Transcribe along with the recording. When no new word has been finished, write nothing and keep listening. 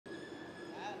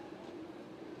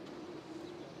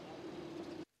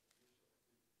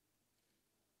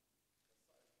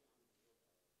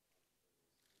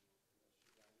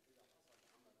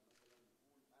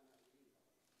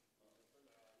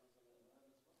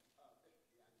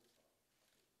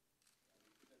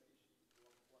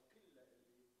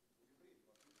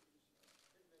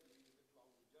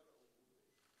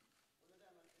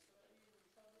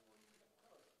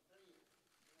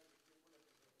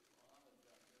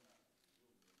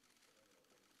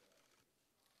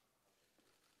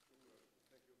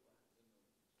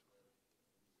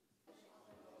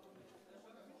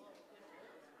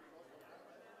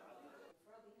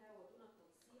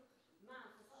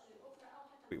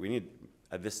We need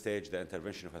at this stage the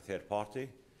intervention of a third party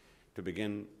to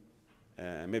begin.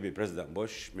 Maybe President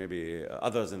Bush, maybe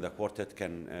others in the quartet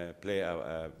can play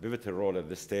a pivotal role at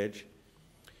this stage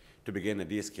to begin a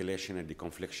de-escalation and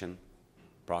de-confliction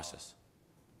process.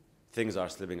 Things are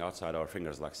slipping outside our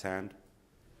fingers like sand,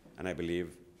 and I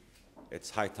believe it's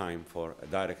high time for a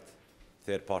direct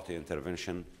third-party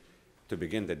intervention to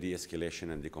begin the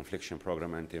de-escalation and de-confliction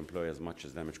program and to employ as much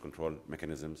as damage control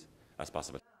mechanisms as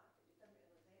possible.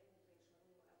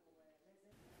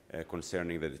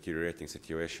 Concerning the deteriorating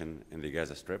situation in the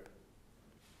Gaza Strip.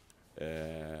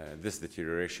 This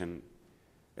deterioration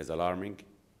is alarming,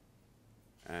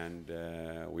 and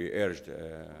we urged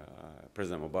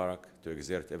President Mubarak to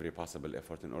exert every possible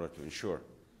effort in order to ensure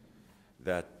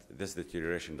that this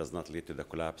deterioration does not lead to the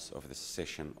collapse of the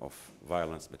cessation of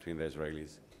violence between the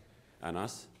Israelis and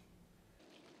us.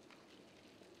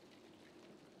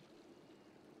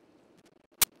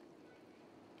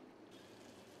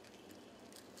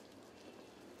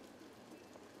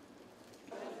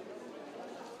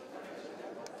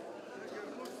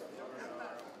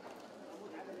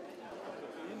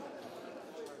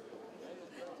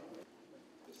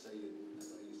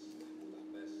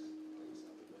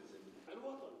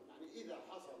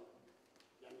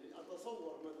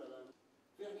 أتصور مثلا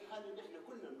في الحالة نحن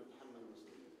كلنا بنتحمل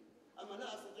مسؤولية، أما لا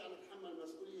أستطيع أن أتحمل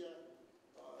مسؤولية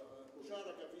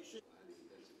مشاركة في شيء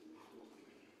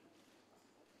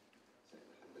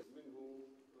منه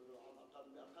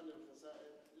بأقل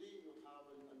الخسائر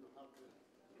لنحاول أن نحقق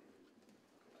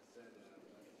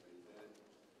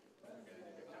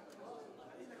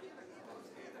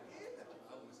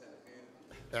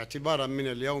اعتبارا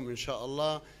من اليوم إن شاء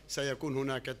الله سيكون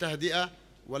هناك تهدئة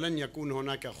ولن يكون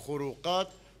هناك خروقات،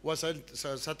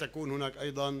 وستكون هناك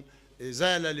أيضا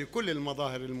إزالة لكل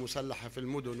المظاهر المسلحة في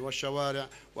المدن والشوارع،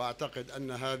 وأعتقد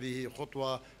أن هذه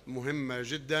خطوة مهمة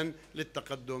جدا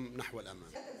للتقدم نحو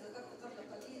الأمان.